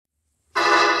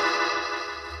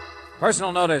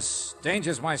Personal notice.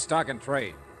 Danger's my stock and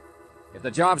trade. If the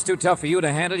job's too tough for you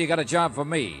to handle, you got a job for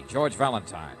me, George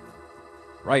Valentine.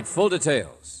 Write full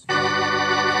details.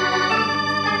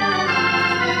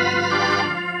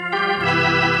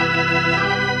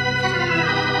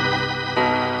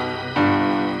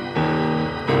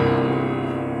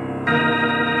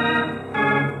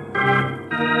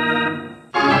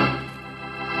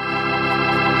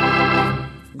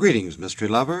 Greetings, mystery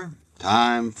lover.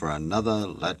 Time for another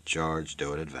Let George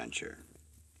Do It adventure.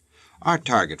 Our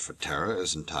target for terror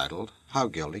is entitled, How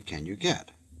Guilty Can You Get?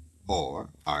 Or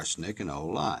Arsenic and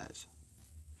Old Lies.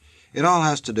 It all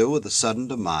has to do with the sudden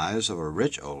demise of a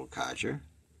rich old codger,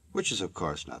 which is of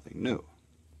course nothing new.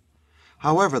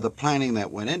 However, the planning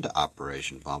that went into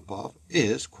Operation Bump-Off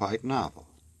is quite novel,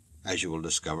 as you will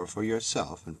discover for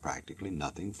yourself in practically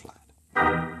nothing flat.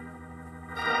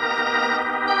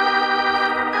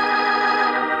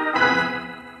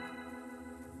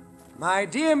 My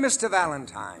dear Mr.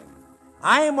 Valentine,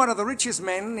 I am one of the richest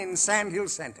men in Sand Hill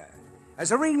Center. As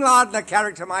a ring lardner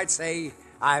character might say,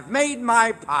 I've made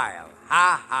my pile.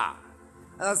 Ha ha.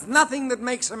 There's nothing that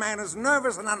makes a man as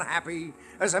nervous and unhappy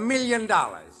as $1 million.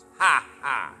 Ha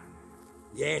ha.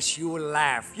 Yes, you will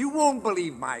laugh. You won't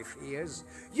believe my fears.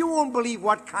 You won't believe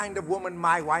what kind of woman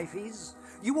my wife is.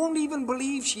 You won't even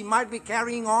believe she might be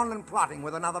carrying on and plotting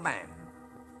with another man.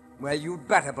 Well, you'd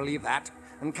better believe that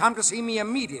and come to see me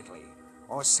immediately,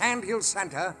 or Sand Hill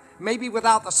Center may be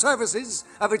without the services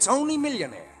of its only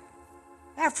millionaire.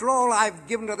 After all I've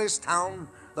given to this town,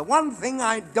 the one thing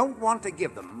I don't want to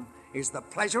give them is the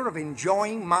pleasure of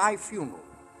enjoying my funeral.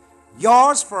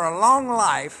 Yours for a long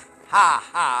life, ha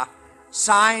ha,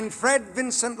 signed Fred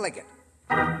Vincent Liggett.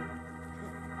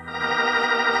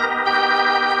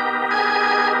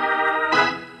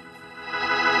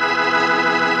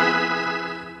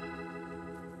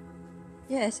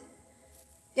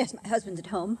 Yes, my husband's at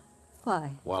home.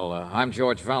 Why? Well, I'm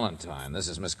George Valentine. This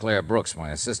is Miss Claire Brooks,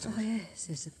 my assistant. Oh,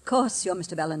 yes, of course you're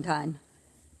Mr. Valentine.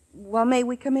 Well, may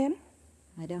we come in?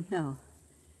 I don't know.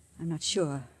 I'm not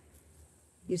sure.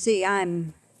 You see,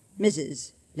 I'm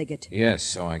Mrs. Liggett. Yes,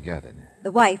 so I gathered.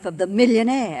 The wife of the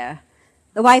millionaire.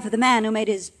 The wife of the man who made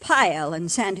his pile in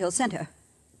Sand Hill Center.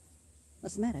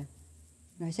 What's the matter?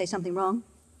 Did I say something wrong?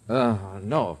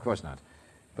 No, of course not.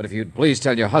 But if you'd please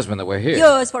tell your husband that we're here.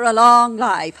 Yours for a long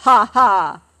life. Ha,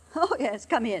 ha. Oh, yes,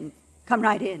 come in. Come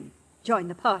right in. Join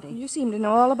the party. You seem to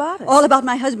know all about it. All about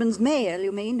my husband's mail,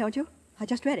 you mean, don't you? I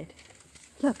just read it.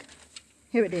 Look,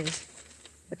 here it is.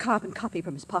 The carbon copy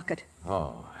from his pocket.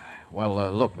 Oh, well,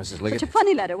 look, Mrs. Liggett. Such a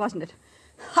funny letter, wasn't it?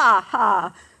 Ha,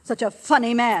 ha. Such a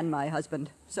funny man, my husband.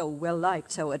 So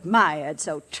well-liked, so admired,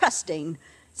 so trusting,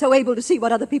 so able to see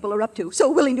what other people are up to,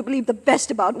 so willing to believe the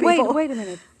best about people. Wait a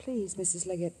minute, please, Mrs.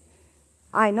 Liggett.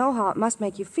 I know how it must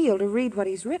make you feel to read what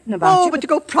he's written about you. Oh, but to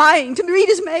go prying, to read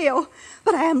his mail.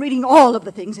 But I am reading all of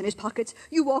the things in his pockets.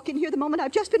 You walk in here the moment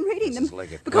I've just been reading them. Mrs.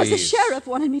 Liggett, because please. The sheriff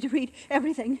wanted me to read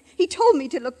everything. He told me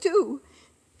to look, too.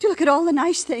 To look at all the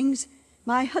nice things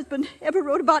my husband ever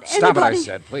wrote about anybody. Stop it, I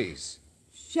said, please.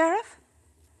 Sheriff?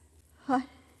 What?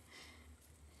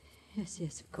 Yes,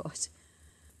 of course.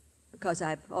 Because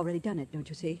I've already done it, don't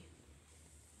you see?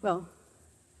 Well,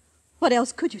 what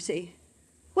else could you see?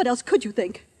 What else could you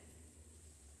think?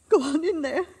 Go on in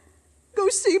there. Go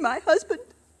see my husband.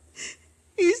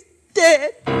 He's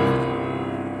dead.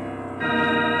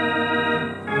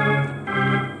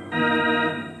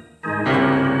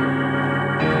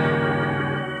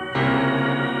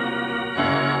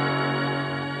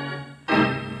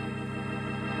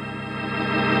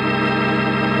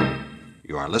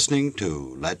 You are listening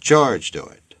to Let George Do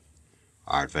It.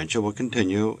 Our adventure will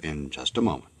continue in just a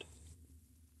moment.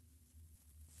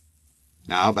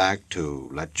 Now back to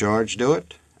Let George Do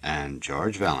It and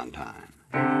George Valentine.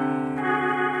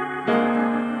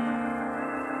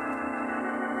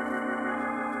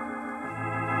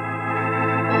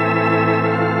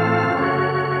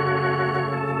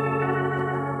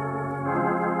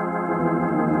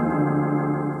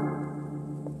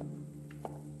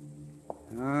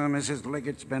 Mrs.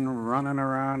 Liggett's been running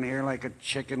around here like a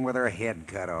chicken with her head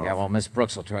cut off. Yeah, well, Miss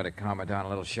Brooks will try to calm her down a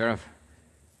little, Sheriff.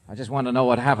 I just want to know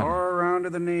what happened. Or around to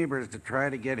the neighbors to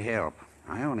try to get help.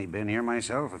 I only been here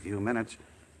myself a few minutes.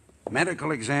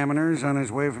 Medical examiner's on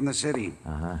his way from the city.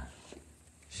 Uh-huh.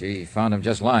 She found him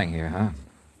just lying here, huh?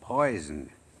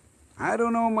 Poisoned. I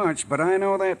don't know much, but I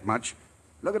know that much.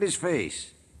 Look at his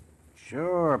face.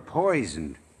 Sure,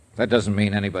 poisoned. That doesn't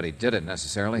mean anybody did it,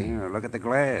 necessarily. Yeah, look at the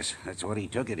glass. That's what he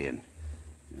took it in.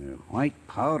 White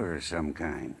powder of some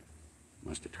kind.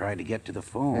 Must have tried to get to the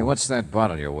phone. Hey, what's that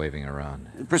bottle you're waving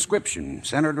around? Prescription,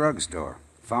 center drugstore.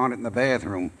 Found it in the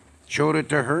bathroom. Showed it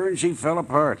to her, and she fell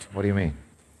apart. What do you mean?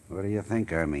 What do you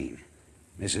think I mean?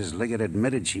 Mrs. Liggett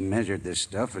admitted she measured this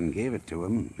stuff and gave it to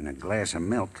him in a glass of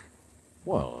milk.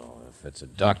 Well, if it's a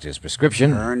doctor's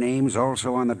prescription... Her name's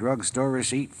also on the drugstore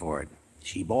receipt for it.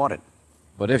 She bought it.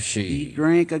 But if He she...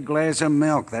 drank a glass of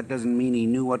milk. That doesn't mean he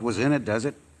knew what was in it, does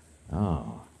it?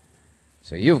 Oh.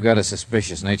 So you've got a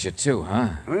suspicious nature, too, huh?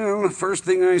 Well, the first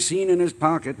thing I seen in his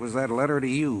pocket was that letter to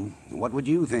you. What would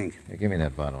you think? Here, give me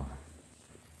that bottle.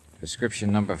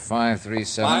 Prescription number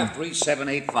 537...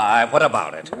 53785. What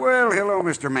about it? Well, hello,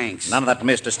 Mr. Manx. None of that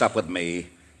mister stuff with me.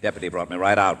 Deputy brought me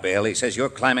right out, Bill. He says you're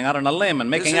climbing out on a limb and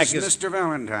making This is Mr.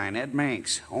 Valentine, Ed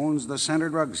Manx, owns the Center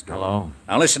Drugstore. Hello?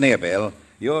 Now listen here, Bill.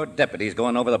 Your deputy's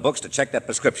going over the books to check that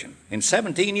prescription. In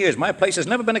 17 years, my place has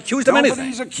never been accused of anything.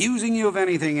 Nobody's accusing you of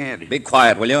anything, Ed. Be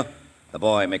quiet, will you? The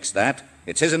boy mixed that.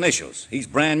 It's his initials. He's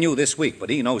brand new this week, but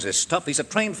he knows his stuff. He's a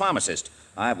trained pharmacist.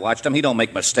 I've watched him. He don't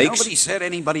make mistakes. Nobody said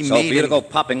anybody So made for you to any... go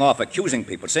popping off, accusing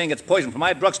people, saying it's poison from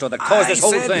my drugstore that caused this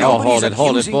whole said thing. no. Oh, hold Nobody's it,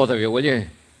 accusing- both of you, will you?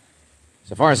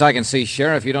 So far as I can see,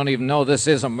 Sheriff, you don't even know this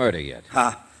is a murder yet.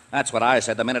 Ha! That's what I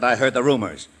said the minute I heard the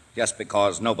rumors. Just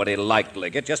because nobody liked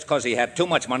Liggett, just because he had too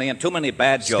much money and too many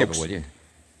bad Skip jokes. it, will you?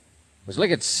 Was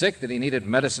Liggett sick that he needed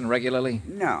medicine regularly?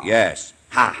 No. Yes.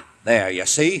 Ha! There, you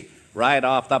see? Right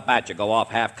off the bat, you go off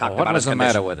half-cocked What about was his the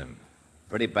matter condition. with him?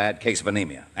 Pretty bad case of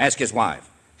anemia. Ask his wife.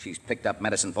 She's picked up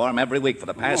medicine for him every week for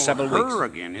the past several her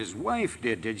weeks. again. His wife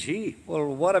did she? Well,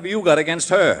 what have you got against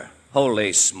her?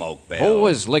 Holy smoke, Bill. Who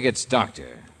was Liggett's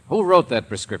doctor? Who wrote that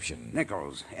prescription?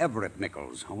 Nichols. Everett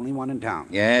Nichols. Only one in town.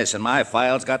 Yes, and my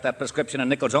file's got that prescription in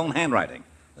Nichols' own handwriting.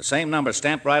 The same number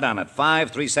stamped right on it,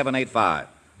 53785.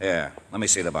 Here, let me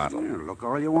see the bottle. Yeah, look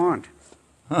all you want.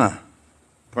 Huh.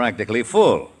 Practically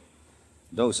full.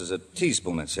 Dose is a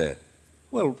teaspoon, it said.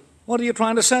 Well, what are you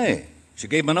trying to say? She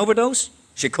gave him an overdose?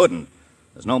 She couldn't.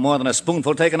 There's no more than a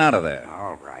spoonful taken out of there.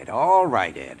 All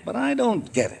right, Ed. But I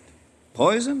don't get it.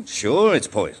 Poison? Sure, it's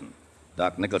poison.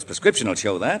 Doc Nichols' prescription will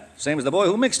show that. Same as the boy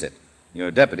who mixed it.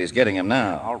 Your deputy's getting him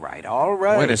now. All right.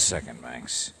 Wait a second,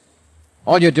 Manx.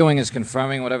 All you're doing is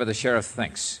confirming whatever the sheriff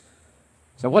thinks.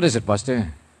 So what is it,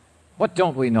 Buster? What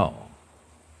don't we know?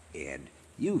 Ed,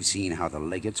 you've seen how the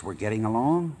Liggetts were getting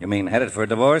along. You mean headed for a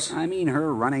divorce? I mean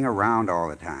her running around all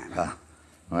the time.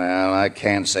 Well, I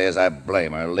can't say as I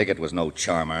blame her. Liggett was no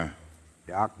charmer.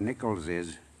 Doc Nichols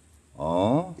is.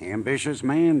 Oh? Ambitious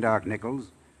man, Doc Nichols.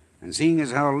 And seeing as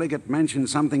how Liggett mentioned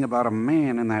something about a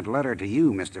man in that letter to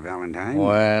you, Mr. Valentine.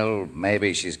 Well,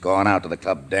 maybe she's gone out to the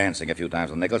club dancing a few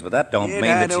times with Nichols, but that don't Ed, mean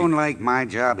I that don't like my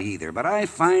job either, but I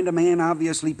find a man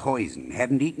obviously poisoned.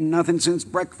 Hadn't eaten nothing since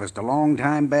breakfast a long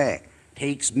time back.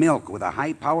 Takes milk with a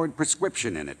high-powered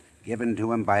prescription in it, given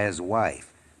to him by his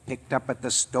wife. Picked up at the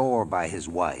store by his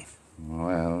wife.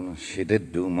 Well, she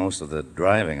did do most of the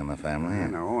driving in the family.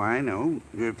 I know.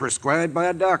 Prescribed by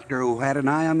a doctor who had an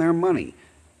eye on their money.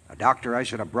 A doctor I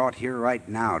should have brought here right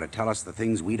now to tell us the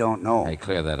things we don't know. Hey,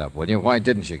 clear that up, will you? Why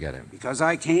didn't you get him? Because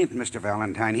I can't, Mr.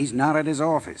 Valentine. He's not at his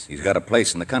office. He's got a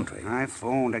place in the country. I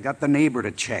phoned. I got the neighbor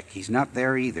to check. He's not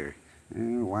there either.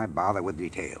 Why bother with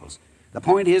details? The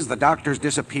point is the doctor's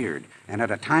disappeared. And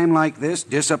at a time like this,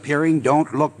 disappearing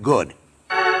don't look good.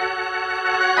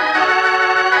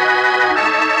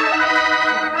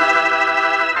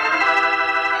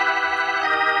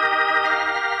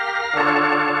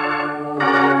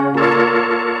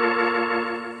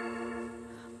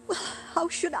 How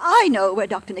should I know where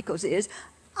Dr. Nichols is?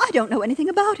 I don't know anything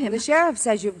about him. The sheriff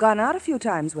says you've gone out a few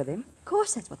times with him. Of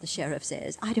course, that's what the sheriff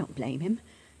says. I don't blame him.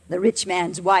 The rich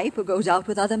man's wife who goes out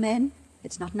with other men.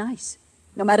 It's not nice.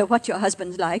 No matter what your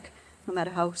husband's like, no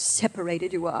matter how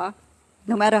separated you are,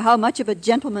 no matter how much of a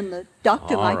gentleman the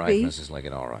doctor All might right, be. Mrs.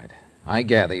 Liggett, all right. I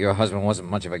gather your husband wasn't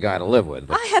much of a guy to live with,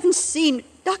 but... I haven't seen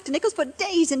Dr. Nichols for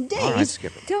days and days. All right,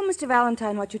 skip it. Tell Mr.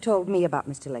 Valentine what you told me about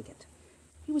Mr. Liggett.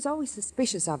 He was always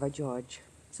suspicious of her, George.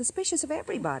 Suspicious of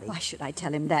everybody. Why should I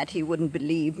tell him that? He wouldn't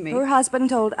believe me. Her husband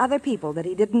told other people that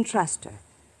he didn't trust her.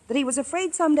 That he was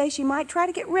afraid someday she might try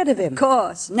to get rid of him. Of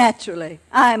course, naturally.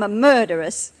 I'm a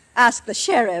murderess. Ask the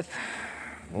sheriff.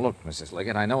 Look, Mrs.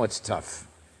 Liggett, I know it's tough.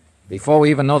 Before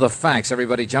we even know the facts,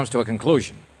 everybody jumps to a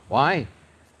conclusion. Why?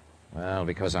 Well,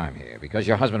 because I'm here. Because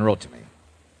your husband wrote to me.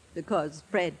 Because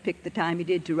Fred picked the time he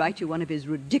did to write you one of his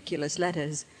ridiculous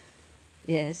letters.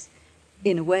 Yes,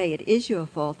 in a way, it is your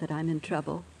fault that I'm in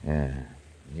trouble. Yeah.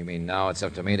 You mean now it's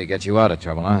up to me to get you out of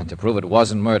trouble, huh? To prove it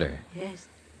wasn't murder. Yes.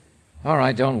 All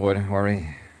right, don't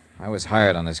worry. I was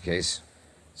hired on this case,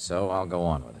 so I'll go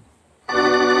on with it.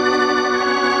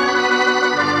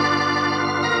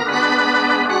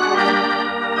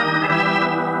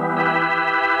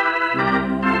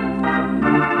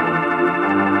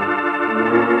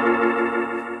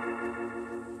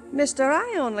 Mister,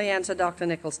 I only answer Dr.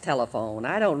 Nichols' telephone.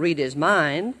 I don't read his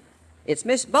mind. It's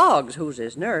Miss Boggs who's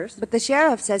his nurse. But the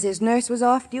sheriff says his nurse was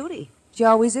off duty. She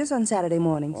always is on Saturday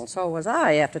mornings. Well, so was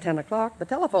I after 10 o'clock. The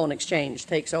telephone exchange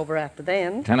takes over after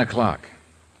then. 10 o'clock.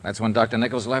 That's when Dr.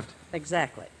 Nichols left?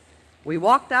 Exactly. We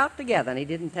walked out together, and he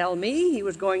didn't tell me he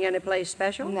was going anyplace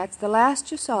special. And that's the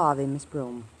last you saw of him, Miss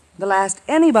Broom. The last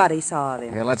anybody saw of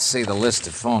him. Here, let's see the list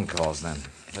of phone calls, then.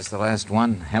 That's the last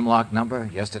one? Hemlock number,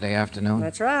 yesterday afternoon?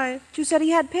 That's right. But you said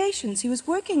he had patients. He was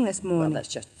working this Well, morning. that's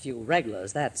just a few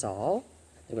regulars, that's all.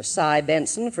 There was Cy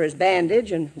Benson for his bandage,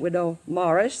 and Widow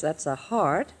Morris, that's a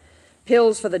heart.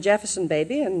 Pills for the Jefferson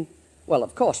baby, and, well,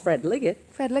 of course, Fred Liggett.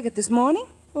 Fred Liggett this morning?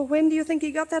 Well, when do you think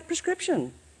he got that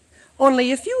prescription?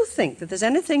 Only if you think that there's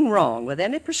anything wrong with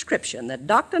any prescription that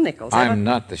Dr. Nichols ever... I'm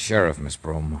not the sheriff, Miss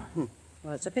Broom.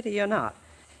 Well, it's a pity you're not.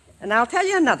 And I'll tell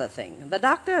you another thing. The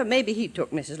doctor, maybe he took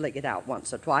Mrs. Liggett out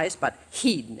once or twice, but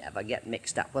he'd never get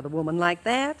mixed up with a woman like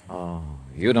that. Oh,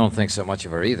 you don't think so much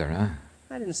of her either, huh?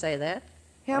 I didn't say that.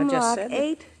 I just Hemlock said that-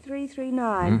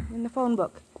 8339 in the phone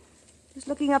book. Just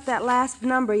looking up that last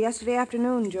number yesterday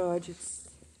afternoon, George. It's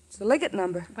the Liggett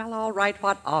number. Well, all right,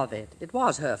 what of it? It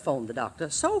was her phone, the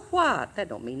doctor. So what? That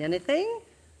don't mean anything.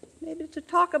 Maybe to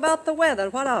talk about the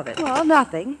weather. What of it? Well,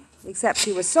 nothing. Except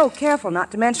she was so careful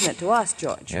not to mention it to us,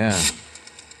 George. Yeah.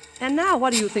 And now,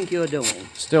 what do you think you're doing?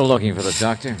 Still looking for the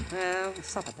doctor? Well,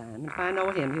 supper time. If I know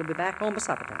him, he'll be back home by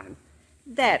supper time.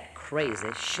 That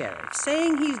crazy sheriff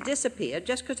saying he's disappeared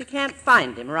just because he can't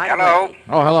find him right Hello? away.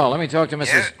 Oh, hello. Let me talk to Mrs.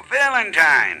 Yes,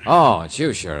 Valentine. Oh, it's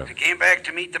you, Sheriff. I came back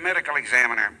to meet the medical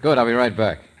examiner. Good, I'll be right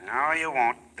back. No, you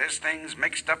won't. This thing's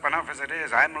mixed up enough as it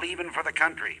is. I'm leaving for the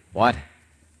country. What?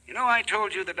 You know, I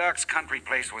told you the doc's country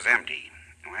place was empty.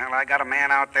 Well, I got a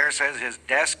man out there says his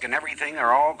desk and everything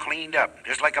are all cleaned up,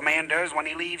 just like a man does when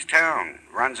he leaves town,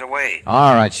 runs away.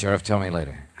 All right, Sheriff. Tell me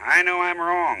later. I know I'm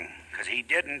wrong, 'cause he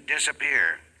didn't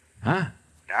disappear. Huh?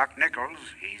 Doc Nichols,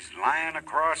 he's lying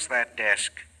across that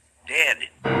desk, dead.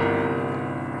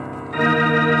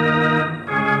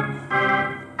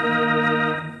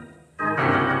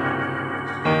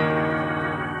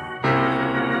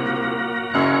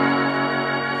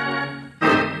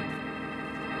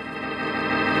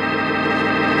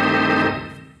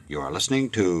 You are listening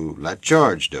to Let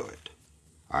George Do It.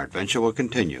 Our adventure will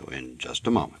continue in just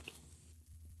a moment.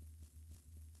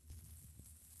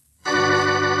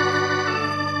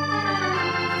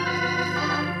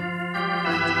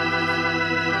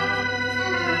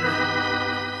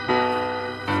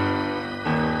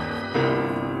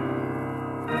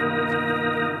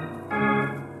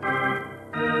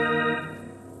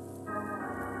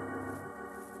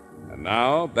 And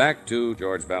now, back to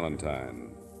George Valentine.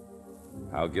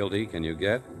 How guilty can you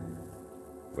get?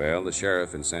 Well, the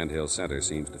sheriff in Sand Hill Center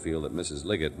seems to feel that Mrs.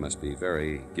 Liggett must be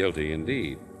very guilty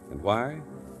indeed. And why?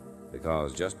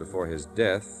 Because just before his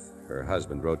death, her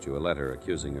husband wrote you a letter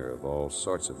accusing her of all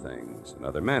sorts of things.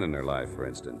 Another man in her life, for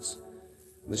instance.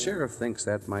 The sheriff thinks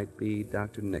that might be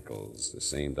Dr. Nichols, the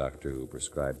same doctor who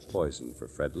prescribed poison for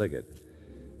Fred Liggett.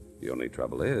 The only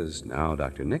trouble is, now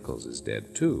Dr. Nichols is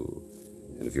dead, too.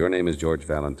 And if your name is George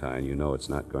Valentine, you know it's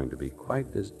not going to be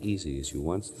quite as easy as you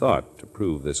once thought to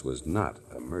prove this was not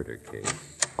a murder case.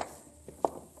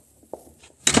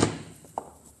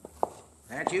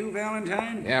 That you,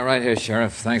 Valentine? Yeah, right here,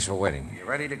 Sheriff. Thanks for waiting. You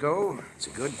ready to go? It's a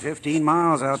good 15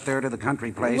 miles out there to the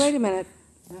country place. Wait a minute.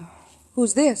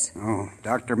 Who's this? Oh,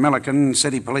 Dr. Milliken,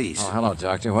 City Police. Oh, hello,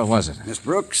 Doctor. What was it? Miss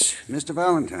Brooks, Mr.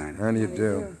 Valentine. How do you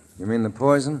do? You mean the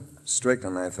poison?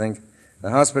 Strychnine, I think. The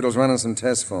hospital's running some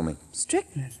tests for me.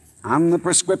 Strychnine. I'm the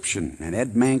prescription, and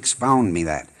Ed Manx found me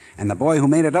that. And the boy who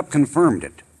made it up confirmed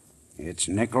it. It's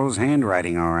Nichols'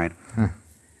 handwriting, all right.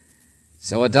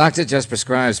 So a doctor just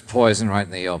prescribes poison right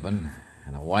in the open,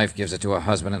 and a wife gives it to her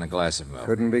husband in a glass of milk.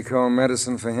 Couldn't be called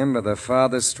medicine for him, but the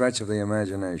farthest stretch of the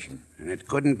imagination. And it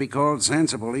couldn't be called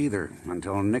sensible either,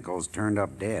 until Nichols turned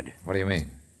up dead. What do you mean?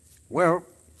 Well,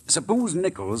 suppose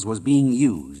Nichols was being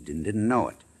used and didn't know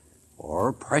it.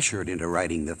 Or pressured into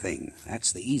writing the thing.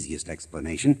 That's the easiest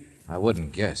explanation. I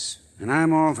wouldn't guess. And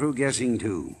I'm all through guessing,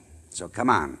 too. So come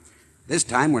on. This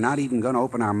time, we're not even going to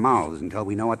open our mouths until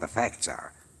we know what the facts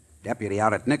are. Deputy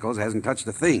out at Nichols hasn't touched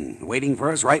a thing. Waiting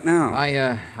for us right now.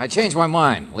 I changed my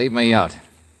mind. Leave me out.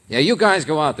 Yeah, you guys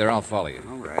go out there. I'll follow you.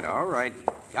 All right.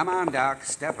 Come on, Doc.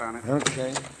 Step on it.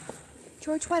 Okay.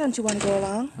 George, why don't you want to go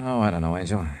along? Oh, I don't know,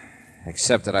 Angel.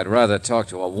 Except that I'd rather talk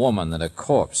to a woman than a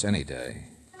corpse any day.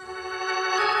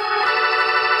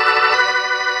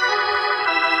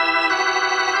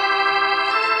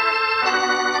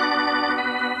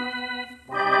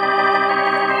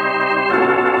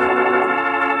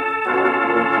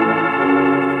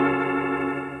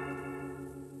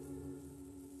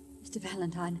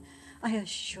 Valentine, I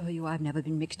assure you I've never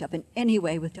been mixed up in any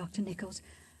way with Dr. Nichols.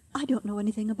 I don't know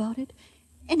anything about it,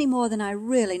 any more than I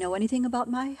really know anything about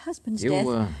my husband's death.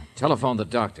 You telephoned the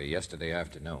doctor yesterday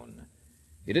afternoon.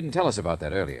 You didn't tell us about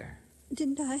that earlier.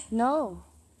 Didn't I? No.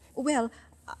 Well,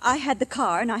 I had the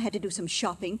car and I had to do some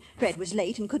shopping. Fred was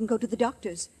late and couldn't go to the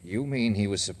doctor's. You mean he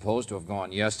was supposed to have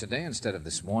gone yesterday instead of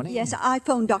this morning? Yes, I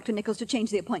phoned Dr. Nichols to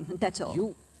change the appointment, that's all.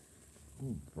 You...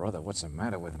 Oh, brother, what's the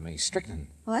matter with me? Strychnine.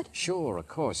 What? Sure, of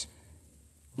course.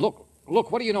 Look,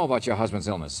 what do you know about your husband's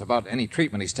illness? About any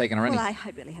treatment he's taken or any... Well, I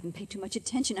really haven't paid too much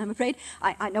attention, I'm afraid.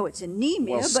 I know it's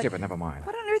anemia, Well, but... skip it, never mind.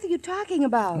 What on earth are you talking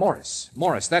about?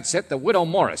 Morris, that's it, the widow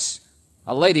Morris.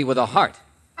 A lady with a heart.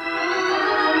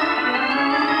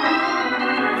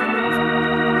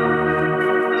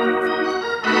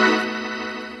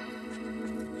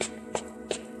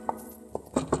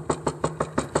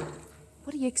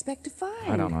 What do you expect to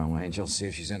find? I don't know, Angel. See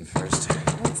if she's in first.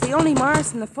 Well, it's the only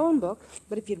Morris in the phone book.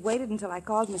 But if you'd waited until I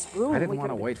called Miss Broom, I didn't we want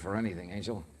to could've- wait for anything,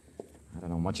 Angel. I don't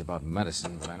know much about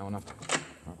medicine, but I know enough to...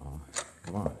 Uh-oh.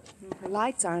 Come on. Her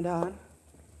lights aren't on.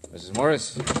 Mrs.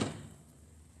 Morris?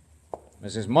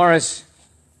 Mrs. Morris?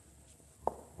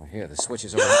 Oh, here, the switch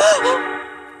is over.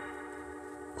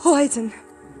 Poison.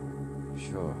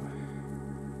 Sure.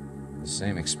 The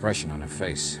same expression on her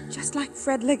face. Just like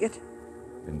Fred Liggett.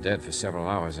 Been dead for several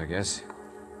hours, I guess.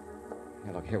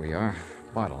 Yeah, look, here we are.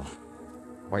 Bottle.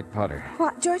 White powder.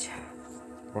 What, George?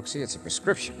 Brooksy, it's a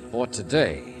prescription. Bought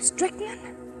today.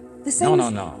 Strychnine? The same...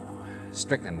 No.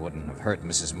 Strychnine wouldn't have hurt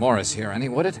Mrs. Morris here any,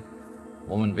 would it?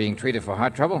 Woman being treated for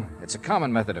heart trouble? It's a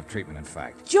common method of treatment, in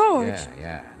fact. George!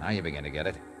 Yeah. Now you begin to get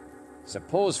it.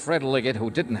 Suppose Fred Liggett,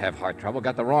 who didn't have heart trouble,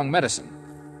 got the wrong medicine.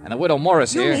 And the widow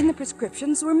Morris You here... mean the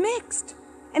prescriptions were mixed?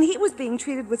 And he was being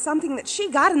treated with something that she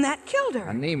got, and that killed her.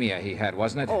 Anemia he had,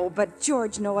 wasn't it? Oh, but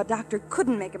George, no, a doctor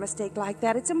couldn't make a mistake like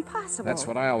that. It's impossible. That's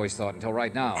what I always thought until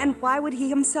right now. And why would he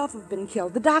himself have been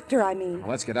killed? The doctor, I mean.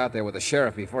 Well, let's get out there with the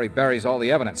sheriff before he buries all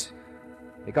the evidence.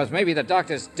 Because maybe the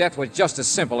doctor's death was just as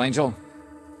simple, Angel.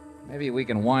 Maybe we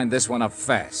can wind this one up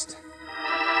fast.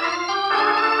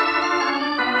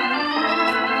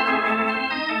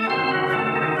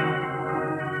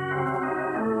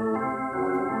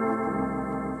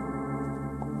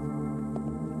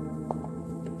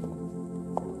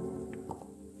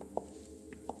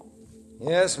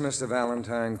 Yes, Mr.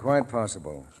 Valentine, quite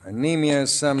possible. Anemia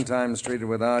is sometimes treated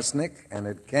with arsenic, and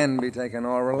it can be taken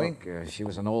orally. Look, she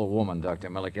was an old woman, Dr.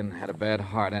 Milliken. Had a bad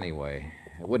heart anyway.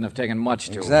 It wouldn't have taken much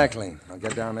to... Exactly. I'll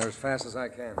get down there as fast as I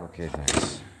can. Okay,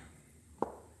 thanks.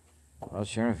 Well,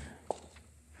 Sheriff?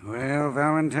 Well,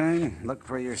 Valentine, look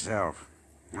for yourself.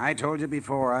 I told you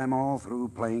before, I'm all through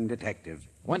playing detective.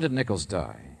 When did Nichols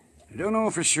die? I don't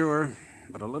know for sure,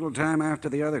 but a little time after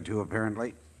the other two,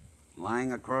 apparently.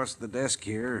 Lying across the desk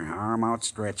here, arm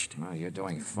outstretched. Well, you're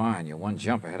doing fine. You're one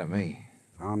jump ahead of me.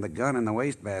 Found the gun in the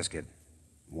wastebasket.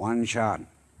 One shot.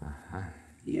 Uh-huh.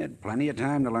 He had plenty of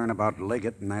time to learn about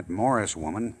Liggett and that Morris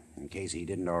woman, in case he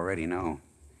didn't already know.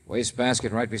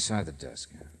 Wastebasket right beside the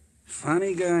desk.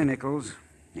 Funny guy, Nichols.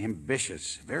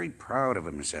 Ambitious, very proud of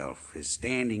himself, his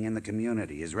standing in the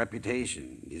community, his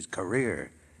reputation, his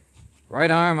career.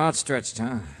 Right arm outstretched,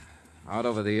 huh? Out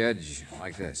over the edge,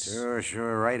 like this.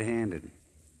 Sure, right-handed.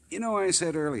 You know, I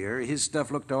said earlier, his stuff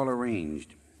looked all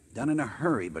arranged. Done in a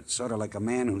hurry, but sort of like a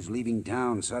man who's leaving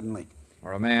town suddenly.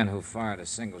 Or a man who fired a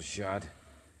single shot.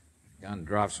 Gun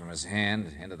drops from his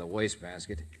hand into the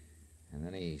wastebasket, and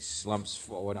then he slumps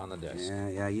forward on the desk.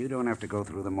 Yeah, you don't have to go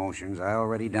through the motions. I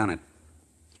already done it.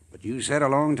 But you said a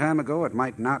long time ago it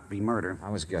might not be murder. I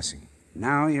was guessing.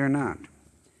 Now you're not.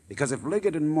 Because if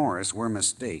Liggett and Morris were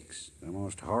mistakes, the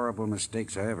most horrible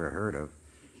mistakes I ever heard of,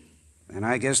 then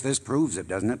I guess this proves it,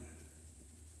 doesn't it?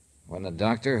 When the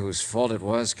doctor, whose fault it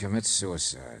was, commits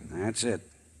suicide. That's it.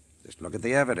 Just look at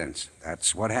the evidence.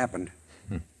 That's what happened.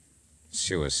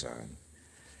 Suicide.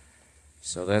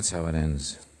 So that's how it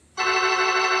ends.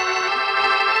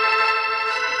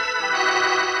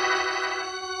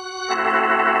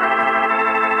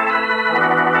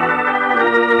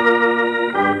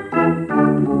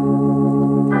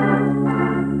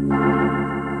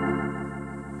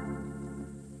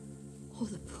 Oh,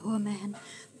 the poor man.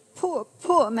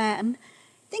 Poor man.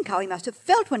 Think how he must have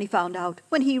felt when he found out,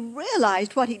 when he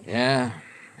realized what he... Yeah,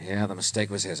 the mistake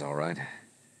was his, all right.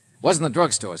 Wasn't the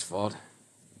drugstore's fault.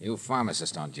 You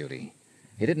pharmacist on duty.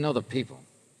 He didn't know the people.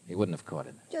 He wouldn't have caught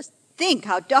it. Just think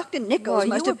how Dr. Nichols Well,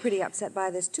 must you were have... pretty upset by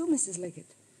this, too, Mrs. Liggett.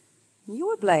 You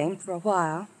were blamed for a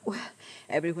while. Well,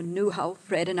 everyone knew how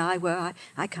Fred and I were.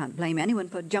 I can't blame anyone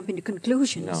for jumping to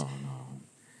conclusions. No.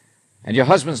 And your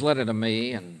husband's letter to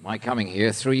me and my coming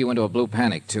here threw you into a blue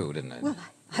panic, too, didn't it? Well,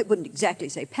 I wouldn't exactly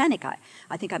say panic.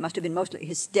 I think I must have been mostly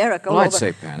hysterical. Well, I'd over...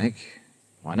 say panic.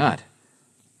 Why not?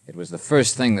 It was the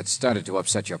first thing that started to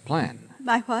upset your plan.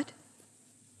 My what?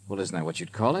 Well, isn't that what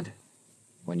you'd call it?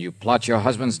 When you plot your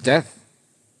husband's death?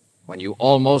 When you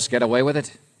almost get away with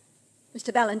it?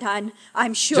 Mr. Valentine,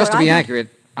 I'm sure Just to be accurate,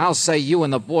 I'll say you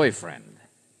and the boyfriend.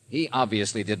 He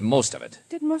obviously did most of it.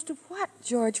 Did most of what,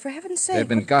 George? For heaven's sake. There'd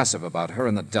been gossip about her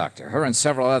and the doctor. Her and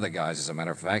several other guys, as a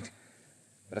matter of fact.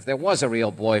 But if there was a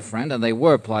real boyfriend and they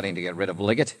were plotting to get rid of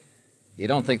Liggett, you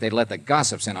don't think they'd let the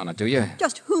gossips in on it, do you?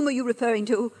 Just whom are you referring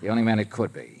to? The only man it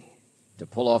could be. To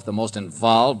pull off the most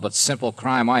involved but simple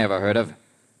crime I ever heard of.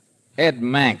 Ed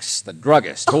Manx, the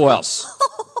druggist. Who else?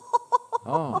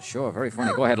 Oh, sure, very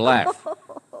funny. Go ahead, laugh.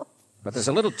 But there's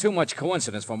a little too much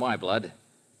coincidence for my blood.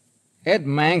 Ed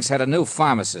Manx had a new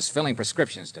pharmacist filling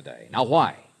prescriptions today. Now,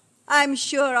 why? I'm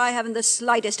sure I haven't the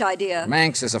slightest idea.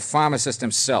 Manx is a pharmacist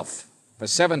himself. For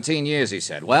 17 years, he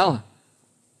said. Well,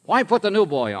 why put the new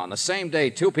boy on the same day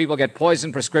two people get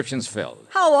poison prescriptions filled?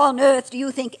 How on earth do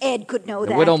you think Ed could know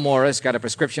that? The widow Morris got a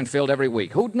prescription filled every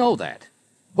week. Who'd know that?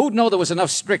 Who'd know there was enough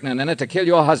strychnine in it to kill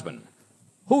your husband?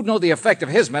 Who'd know the effect of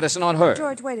his medicine on her?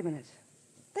 George, wait a minute.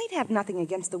 They'd have nothing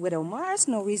against the widow Morris.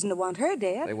 No reason to want her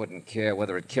dead. They wouldn't care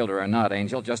whether it killed her or not,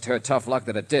 Angel. Just her tough luck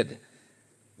that it did.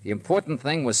 The important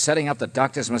thing was setting up the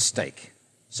doctor's mistake.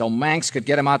 So Manx could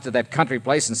get him out to that country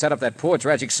place and set up that poor,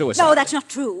 tragic suicide. No, that's not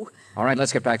true. All right,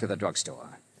 let's get back to the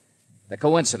drugstore. The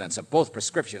coincidence of both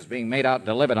prescriptions being made out and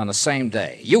delivered on the same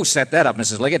day. You set that up,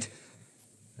 Mrs. Liggett.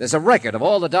 There's a record of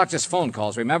all the doctor's phone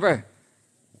calls, remember?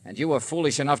 And you were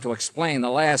foolish enough to explain the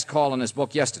last call in his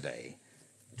book yesterday.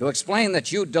 To explain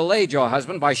that you delayed your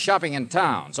husband by shopping in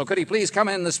town. So could he please come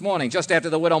in this morning just after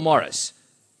the widow Morris?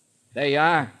 There you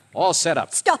are, all set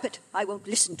up. Stop it. I won't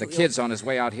listen to The you. kid's on his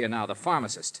way out here now, the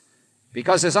pharmacist.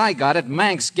 Because as I got it,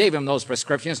 Manx gave him those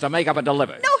prescriptions to make up and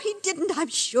deliver. No, he didn't. I'm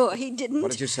sure he didn't.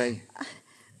 What did you say?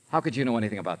 How could you know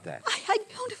anything about that? I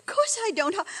don't. Of course I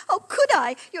don't. How could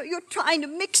I? You're trying to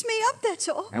mix me up, that's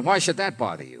all. And why should that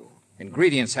bother you?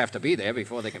 Ingredients have to be there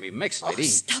before they can be mixed, lady. Oh,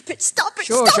 stop it. Stop it.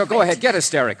 Sure, stop sure, it. go ahead. Get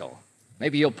hysterical.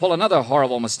 Maybe you'll pull another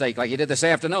horrible mistake like you did this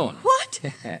afternoon. What?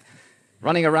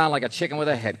 Running around like a chicken with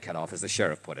a head cut off, as the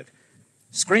sheriff put it.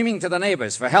 Screaming to the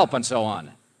neighbors for help and so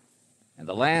on. And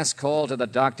the last call to the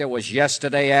doctor was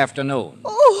yesterday afternoon.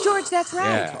 Oh, George, that's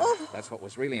right. Yeah, that's what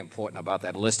was really important about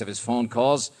that list of his phone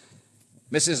calls.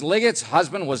 Mrs. Liggett's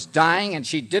husband was dying, and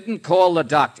she didn't call the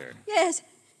doctor. Yes.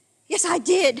 Yes, I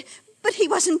did. But he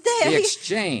wasn't there. The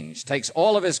exchange takes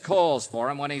all of his calls for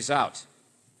him when he's out.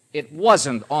 It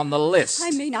wasn't on the list.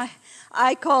 I mean,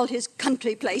 I called his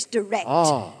country place direct.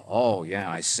 Oh, yeah,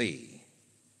 I see.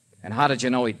 And how did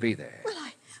you know he'd be there? Well,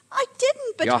 I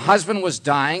didn't, but... Your husband was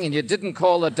dying, and you didn't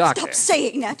call the doctor. Stop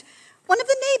saying that. One of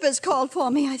the neighbors called for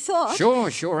me, I thought.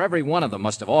 Sure. Every one of them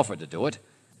must have offered to do it.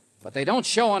 But they don't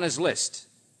show on his list.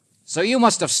 So you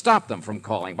must have stopped them from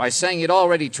calling by saying you'd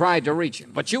already tried to reach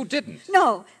him. But you didn't.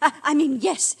 No, I mean,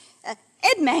 yes.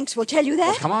 Ed Manx will tell you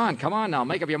that. Well, come on now.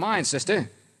 Make up your mind, sister.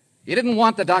 You didn't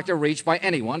want the doctor reached by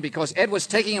anyone because Ed was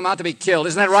taking him out to be killed.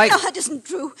 Isn't that right? No, that isn't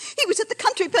true. He was at the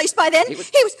country place by then. He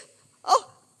was...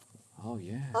 Oh,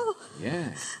 yeah. Oh.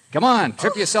 Yeah. Come on,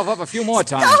 trip yourself up a few more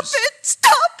times.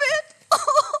 Stop it!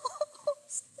 Oh,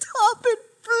 stop it,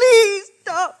 please,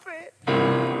 stop it.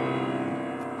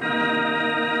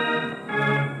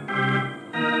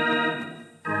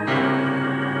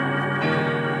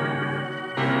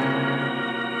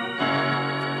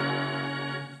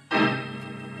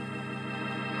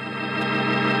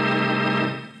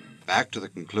 Back to the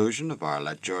conclusion of our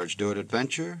Let George Do It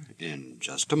adventure in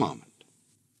just a moment.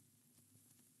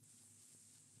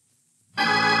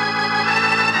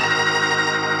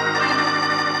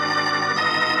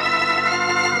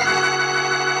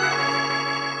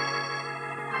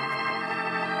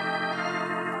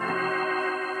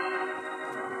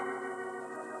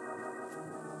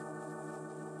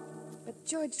 But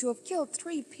George, to have killed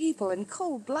 3 people in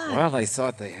cold blood. Well, they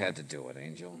thought they had to do it,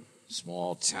 Angel.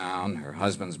 Small town, her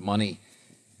husband's money,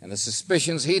 and the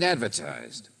suspicions he'd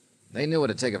advertised. They knew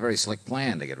it'd take a very slick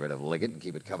plan to get rid of Liggett and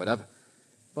keep it covered up.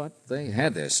 But they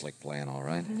had their slick plan, all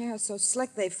right. Yeah, so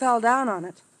slick they fell down on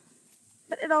it.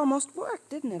 But it almost worked,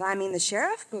 didn't it? I mean, the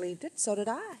sheriff believed it, so did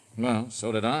I. Well,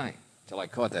 so did I, till I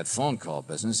caught that phone call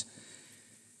business.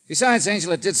 Besides,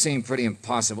 Angel, it did seem pretty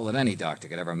impossible that any doctor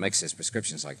could ever mix his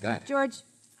prescriptions like that. George,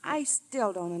 I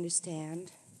still don't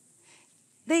understand.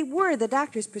 They were the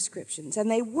doctor's prescriptions, and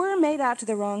they were made out to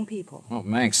the wrong people. Well,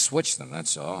 Manx switched them,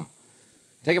 that's all.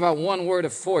 Take about 1 word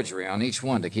of forgery on each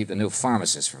one to keep the new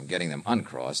pharmacist from getting them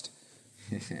uncrossed.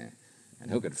 And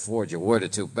who could forge a word or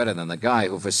two better than the guy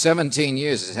who for 17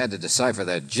 years has had to decipher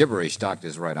that gibberish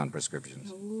doctors write on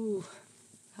prescriptions? Ooh,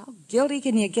 how guilty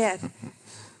can you get?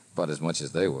 About as much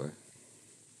as they were.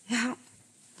 Yeah.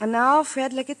 And now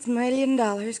Fred Lickett's $1 million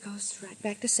goes right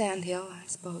back to Sandhill, I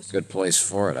suppose. Good place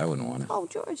for it. I wouldn't want it. Oh,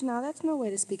 George, now that's no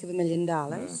way to speak of $1 million.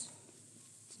 What's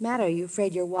the matter? Are you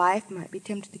afraid your wife might be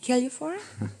tempted to kill you for it?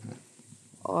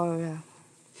 Or,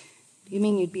 you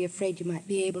mean you'd be afraid you might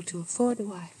be able to afford a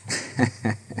wife?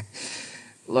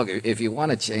 Look, if you want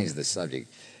to change the subject,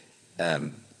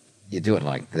 you do it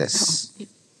like this.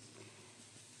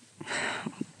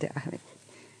 Oh, darling.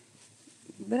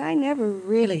 But I never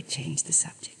really changed the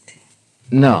subject.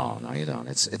 No, you don't.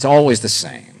 It's always the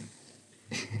same.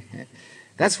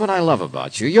 That's what I love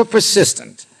about you. You're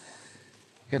persistent.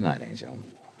 Good night, Angel.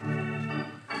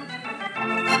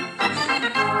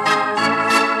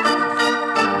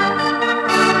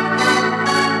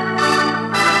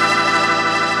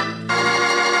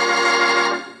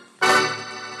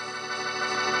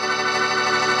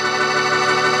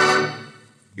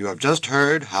 You have just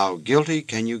heard How Guilty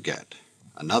Can You Get?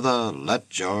 Another Let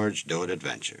George Do It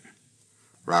adventure.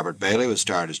 Robert Bailey was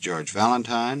starred as George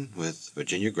Valentine, with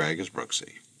Virginia Gregg as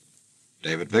Brooksy.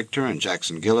 David Victor and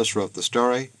Jackson Gillis wrote the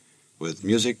story, with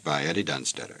music by Eddie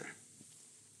Dunstetter.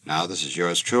 Now this is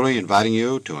yours truly inviting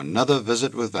you to another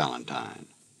visit with Valentine,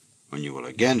 when you will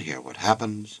again hear what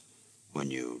happens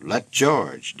when you let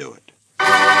George do it.